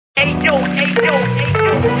BX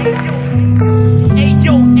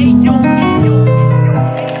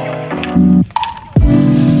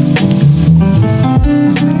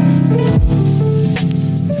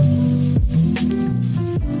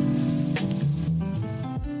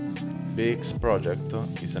Project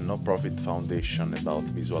is a no-profit foundation about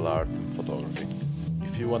visual art and photography.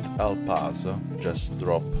 If you want to help us, just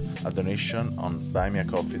drop a donation on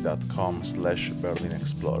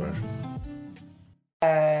buymeacoffee.com/BerlinExplorer.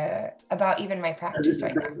 About even my practice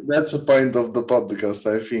right now. That's the point of the podcast.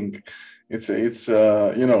 I think it's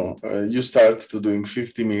you start to doing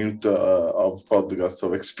 50 minutes of podcast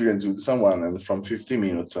of experience with someone, and from 50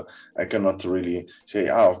 minutes I cannot really say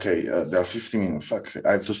okay, there are 50 minutes, fuck,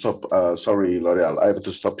 I have to stop, sorry L'Oreal, I have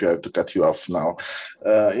to stop you, I have to cut you off now.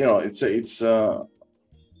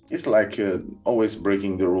 It's like always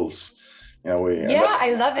breaking the rules in a way. Yeah,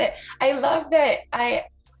 I love it. I love that. I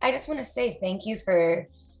just want to say thank you for,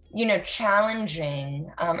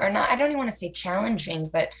 challenging, or not, I don't even want to say challenging,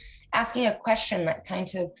 but asking a question that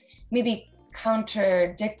kind of maybe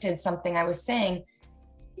contradicted something I was saying.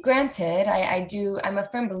 Granted, I'm a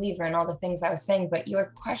firm believer in all the things I was saying, but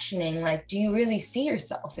you're questioning, like, do you really see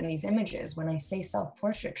yourself in these images when I say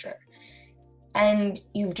self-portraiture? And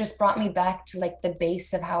you've just brought me back to like the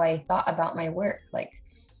base of how I thought about my work, like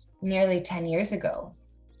nearly 10 years ago.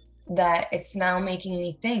 That it's now making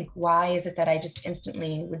me think, why is it that I just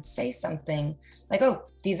instantly would say something like, oh,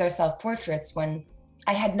 these are self-portraits, when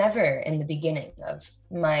I had never in the beginning of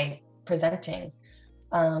my presenting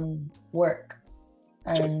work.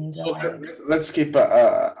 And so let's keep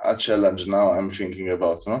a challenge now. I'm thinking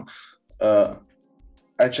about, I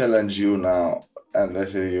challenge you now, and I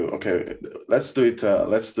say you, okay, let's do it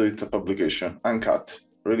a publication, uncut,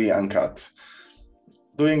 really uncut.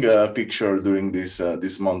 Doing a picture during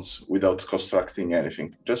these months without constructing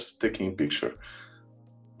anything, just taking picture,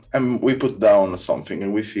 and we put down something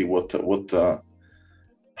and we see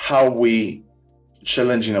how we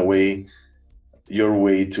challenge in a way your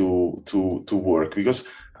way to work, because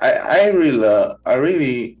I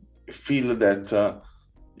really feel that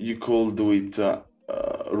you could do it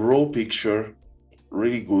raw picture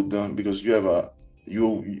really good, because you have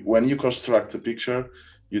when you construct a picture,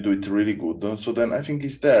 you do it really good. So then I think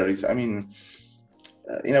it's there. In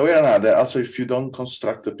a way or another, also if you don't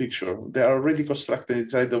construct a picture, they are already constructed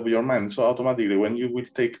inside of your mind. So automatically when you will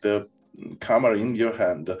take the camera in your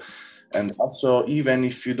hand, and also even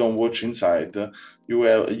if you don't watch inside, you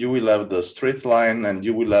will have the straight line, and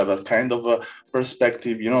you will have a kind of a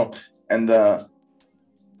perspective, and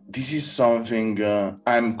this is something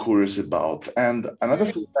I'm curious about. And another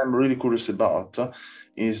thing I'm really curious about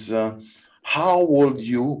is how would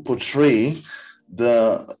you portray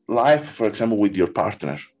the life, for example, with your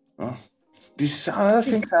partner? This is another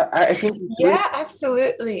thing I think. Yeah,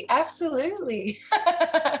 really... absolutely.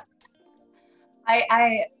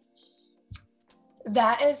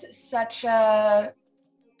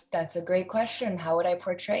 That's a great question. How would I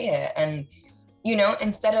portray it? And,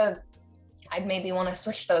 instead of, I'd maybe want to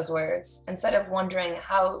switch those words. Instead of wondering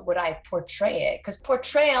how would I portray it, because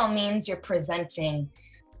portrayal means you're presenting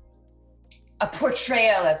a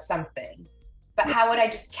portrayal of something, but how would I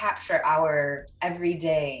just capture our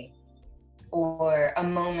everyday or a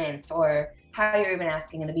moment, or how you're even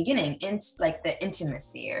asking in the beginning, like the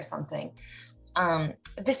intimacy or something.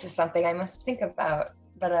 This is something I must think about,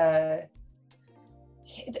 but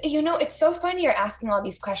it's so funny you're asking all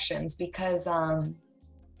these questions, because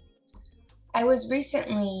I was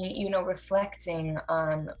recently, reflecting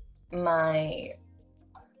on my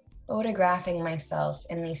photographing myself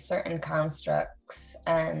in these certain constructs.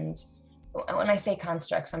 And when I say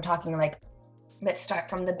constructs, I'm talking like, let's start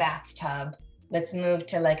from the bathtub. Let's move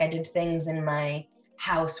to like, I did things in my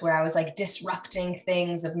house where I was like disrupting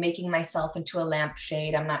things, of making myself into a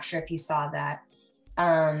lampshade. I'm not sure if you saw that.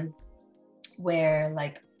 Where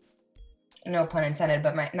like, no pun intended,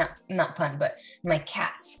 but not pun, but my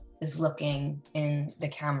cat is looking in the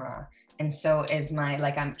camera. And so is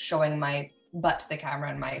I'm showing my butt to the camera,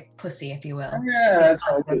 and my pussy, if you will. Yeah, that's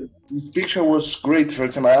awesome. This picture was great. For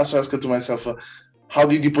example, I also asked to myself, how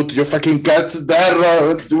did you put your fucking cat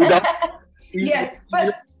there without... Yeah,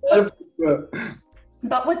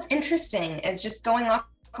 but what's interesting is, just going off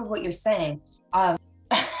of what you're saying, but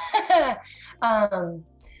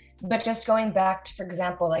just going back to, for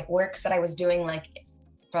example, like works that I was doing, like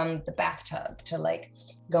from the bathtub to like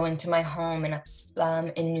going to my home in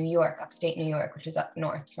New York, upstate New York, which is up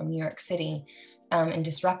north from New York City, and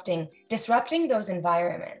disrupting those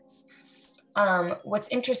environments. What's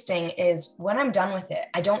interesting is, when I'm done with it,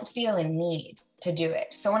 I don't feel a need to do it.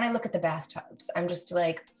 So when I look at the bathtubs, I'm just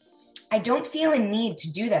like, I don't feel a need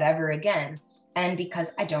to do that ever again. And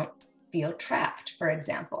because I don't feel trapped, for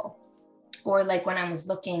example. Or like when I was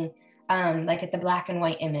looking like at the black and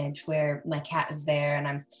white image where my cat is there and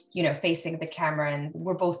I'm, facing the camera and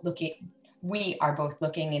we are both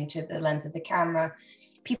looking into the lens of the camera.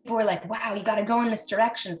 People were like, wow, you got to go in this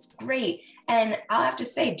direction. It's great. And I'll have to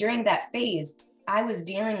say, during that phase, I was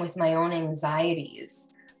dealing with my own anxieties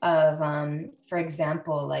of, for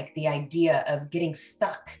example, like the idea of getting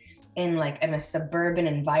stuck in a suburban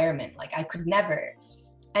environment. Like I could never,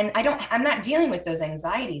 and I'm not dealing with those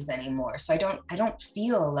anxieties anymore. So I don't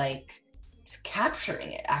feel like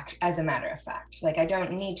capturing it, as a matter of fact. Like I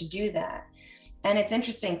don't need to do that. And it's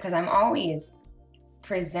interesting because I'm always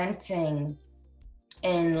presenting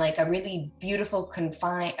in like a really beautiful,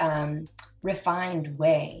 refined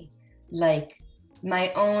way, like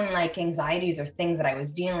my own like anxieties or things that I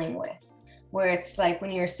was dealing with, where it's like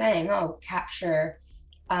when you're saying, oh, capture,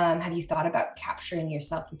 have you thought about capturing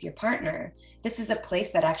yourself with your partner? This is a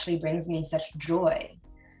place that actually brings me such joy.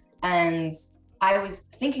 And I was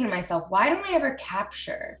thinking to myself, why don't I ever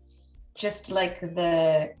capture just like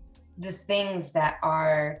the things that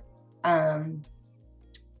are,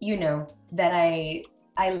 that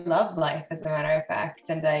I love life, as a matter of fact,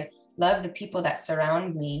 and I love the people that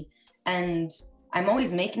surround me. And I'm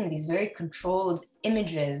always making these very controlled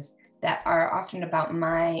images that are often about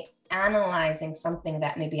my analyzing something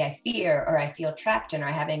that maybe I fear or I feel trapped in or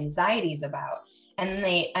I have anxieties about. And then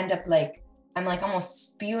they end up like, I'm like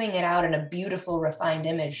almost spewing it out in a beautiful, refined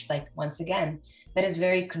image, like once again, that is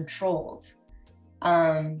very controlled.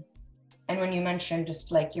 And when you mentioned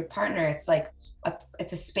just like your partner, it's like,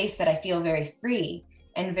 it's a space that I feel very free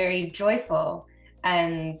and very joyful.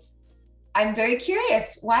 And I'm very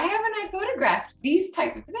curious, why haven't I photographed these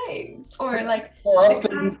type of things? Or like, so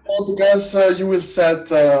after this podcast, you will set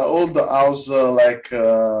all the house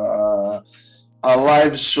a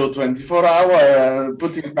live show 24 hour,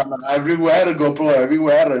 putting camera everywhere, GoPro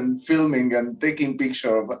everywhere, and filming and taking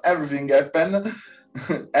picture of everything happen.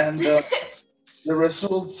 And the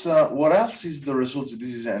results, what else is the results?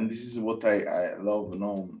 This is what I love,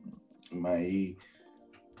 my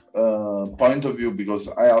point of view, because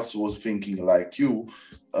I also was thinking like you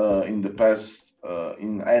in the past,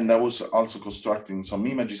 and I was also constructing some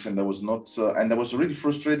images, and I was not, and I was really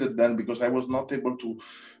frustrated then because I was not able to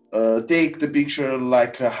take the picture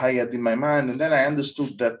like I had in my mind. And then I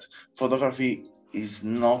understood that photography is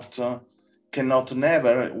not,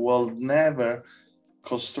 will never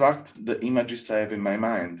construct the images I have in my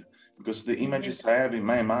mind, because the images I have in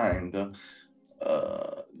my mind,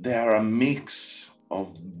 they are a mix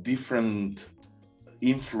of different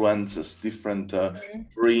influences, different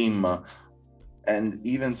dream, and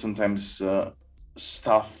even sometimes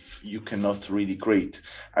stuff you cannot really create.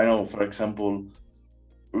 I know, for example,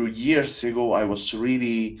 years ago, I was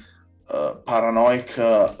really paranoid,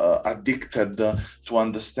 addicted to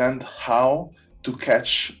understand how to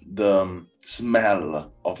catch the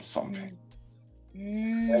smell of something.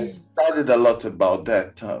 I studied a lot about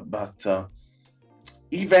that, but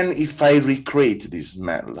even if I recreate this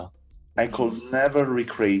smell, I could never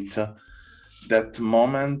recreate that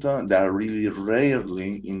moment that really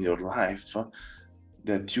rarely in your life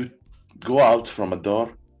that you go out from a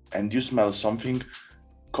door and you smell something,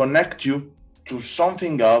 connect you to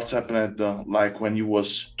something else happened like when you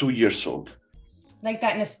was 2 years old. Like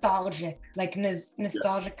that nostalgic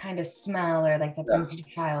kind of smell, or like that brings you to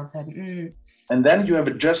childhood. And then you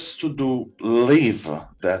have just to live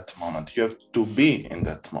that moment. You have to be in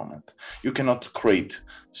that moment. You cannot create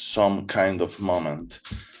some kind of moment.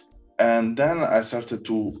 And then I started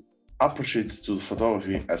to appreciate to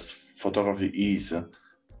photography as photography is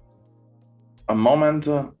a moment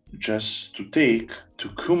just to take, to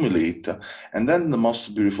accumulate. And then the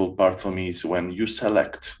most beautiful part for me is when you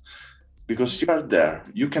select, because you are there.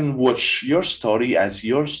 You can watch your story as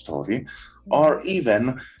your story, or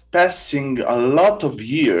even passing a lot of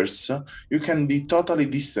years, you can be totally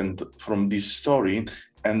distant from this story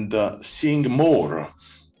and seeing more.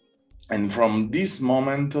 And from this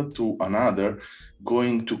moment to another,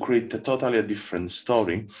 going to create a totally different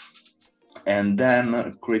story, and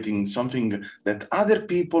then creating something that other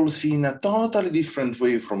people see in a totally different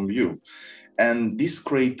way from you. And this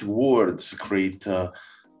create words, create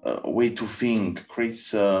way to think,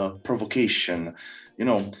 creates provocation,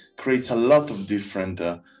 creates a lot of different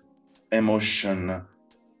emotion,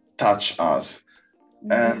 touch us.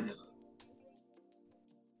 And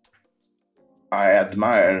I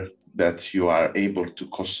admire that you are able to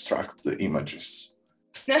construct the images.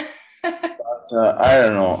 I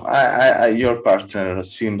don't know. Your partner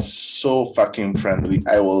seems so fucking friendly.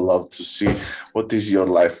 I would love to see what is your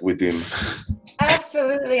life with him.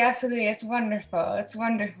 Absolutely, absolutely. It's wonderful. It's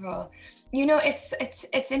wonderful. You know,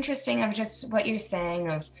 it's interesting of just what you're saying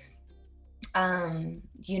of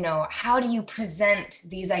you know, how do you present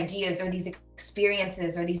these ideas or these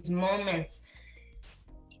experiences or these moments,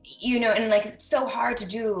 you know, and like it's so hard to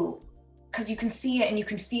do because you can see it and you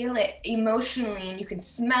can feel it emotionally and you can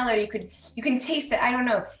smell it, you can taste it, I don't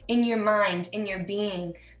know, in your mind, in your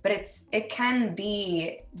being, but it can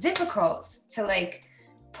be difficult to like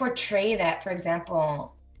portray that, for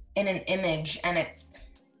example, in an image. And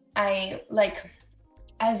I like,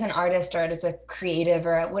 as an artist or as a creative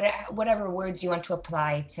or whatever words you want to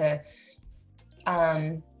apply to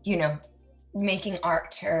you know, making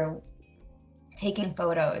art or taking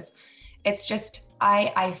photos, it's just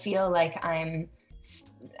I feel like I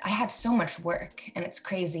have so much work, and it's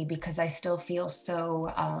crazy because I still feel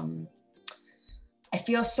so I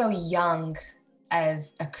feel so young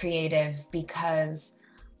as a creative because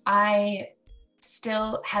I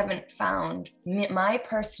still haven't found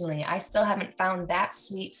I still haven't found that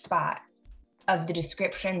sweet spot of the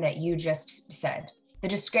description that you just said. The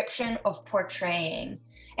description of portraying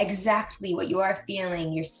exactly what you are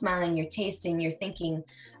feeling, you're smelling, you're tasting, you're thinking.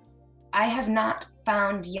 I have not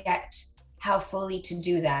found yet how fully to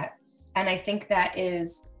do that. And I think that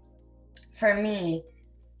is, for me,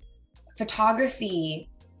 photography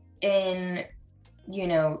in, you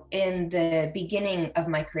know, in the beginning of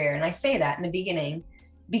my career. And I say that in the beginning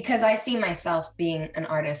because I see myself being an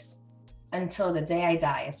artist until the day I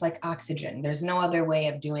die. It's like oxygen. There's no other way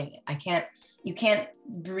of doing it. You can't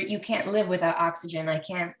live without oxygen. I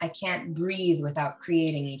can't breathe without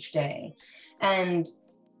creating each day. And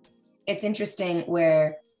it's interesting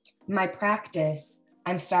where my practice,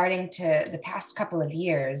 I'm starting to, the past couple of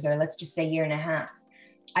years, or let's just say year and a half,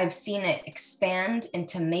 I've seen it expand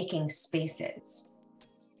into making spaces.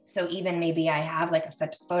 So even maybe I have like a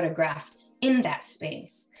photograph in that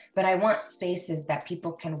space, but I want spaces that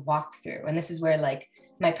people can walk through. And this is where like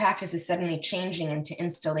my practice is suddenly changing into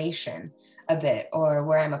installation a bit, or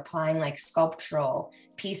where I'm applying like sculptural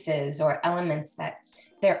pieces or elements that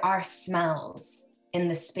there are smells in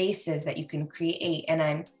the spaces that you can create.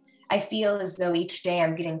 And I feel as though each day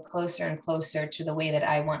I'm getting closer and closer to the way that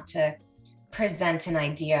I want to present an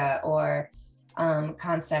idea or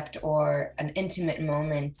concept or an intimate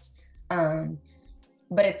moment.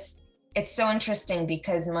 But it's so interesting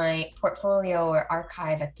because my portfolio or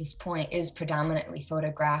archive at this point is predominantly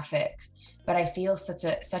photographic, but I feel such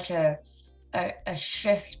a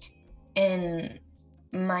shift in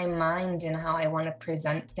my mind and how I want to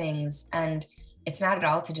present things. And it's not at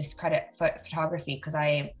all to discredit photography because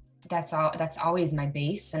that's always my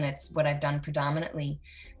base and it's what I've done predominantly.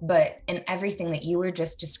 But in everything that you were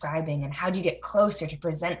just describing and how do you get closer to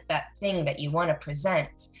present that thing that you want to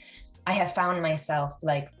present, I have found myself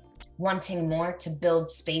like wanting more to build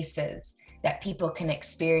spaces that people can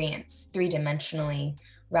experience three-dimensionally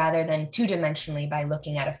rather than two-dimensionally by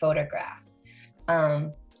looking at a photograph.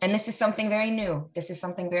 And this is something very new. This is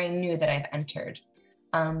something very new that I've entered.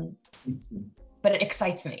 But it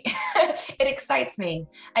excites me. It excites me.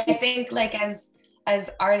 I think like as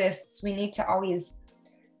artists, we need to always,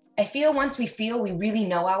 I feel once we feel we really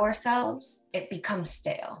know ourselves, it becomes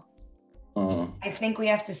stale. I think we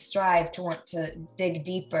have to strive to want to dig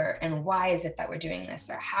deeper and why is it that we're doing this,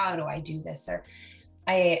 or how do I do this? Or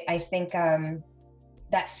I think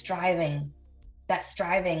that striving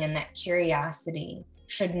and that curiosity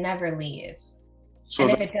should never leave. So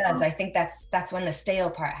and if it does, I think that's when the stale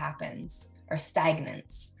part happens, or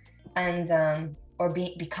stagnance, and or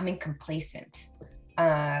becoming complacent.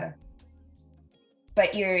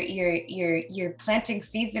 But you're planting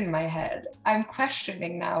seeds in my head. I'm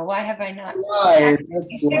questioning now. Why have I not? Why?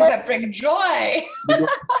 Things that bring joy.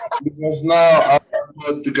 Because now our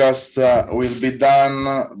podcast will be done,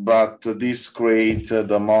 but this creates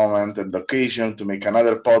the moment and the occasion to make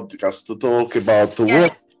another podcast to talk about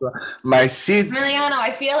what my seeds. Emiliano,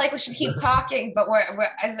 I feel like we should keep talking, but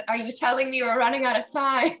are you telling me we're running out of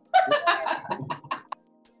time?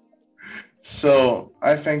 So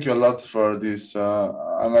I thank you a lot for this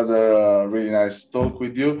another really nice talk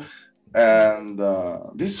with you. And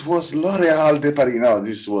this was L'Oréal de Paris. No,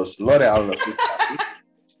 this was L'Oréal.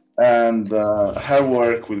 And her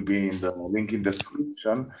work will be in the link in the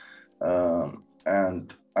description.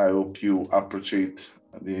 And I hope you appreciate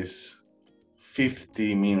this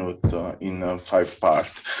 50-minute in 5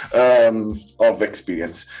 parts of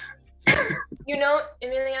experience. You know,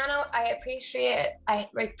 Emiliano, I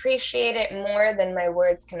appreciate it more than my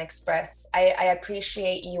words can express. I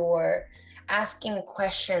appreciate asking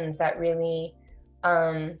questions that really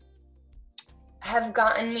have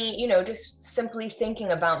gotten me, you know, just simply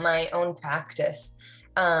thinking about my own practice,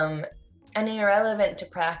 and irrelevant to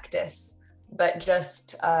practice, but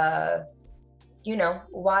just, you know,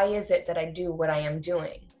 why is it that I do what I am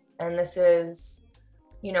doing? And this is,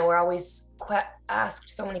 you know, we're always asked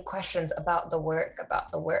so many questions about the work.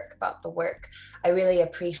 I really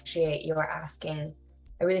appreciate your asking.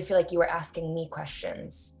 I really feel like you were asking me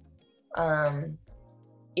questions,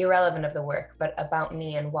 irrelevant of the work, but about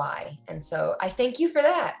me and why. And so I thank you for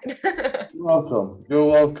that. You're welcome. You're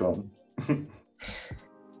welcome.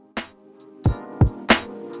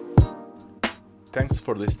 Thanks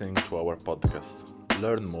for listening to our podcast.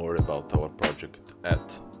 Learn more about our project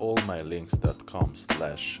at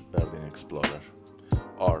allmylinks.com/BerlinExplorer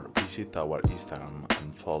or visit our Instagram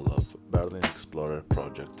and follow Berlin Explorer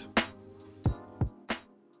Project.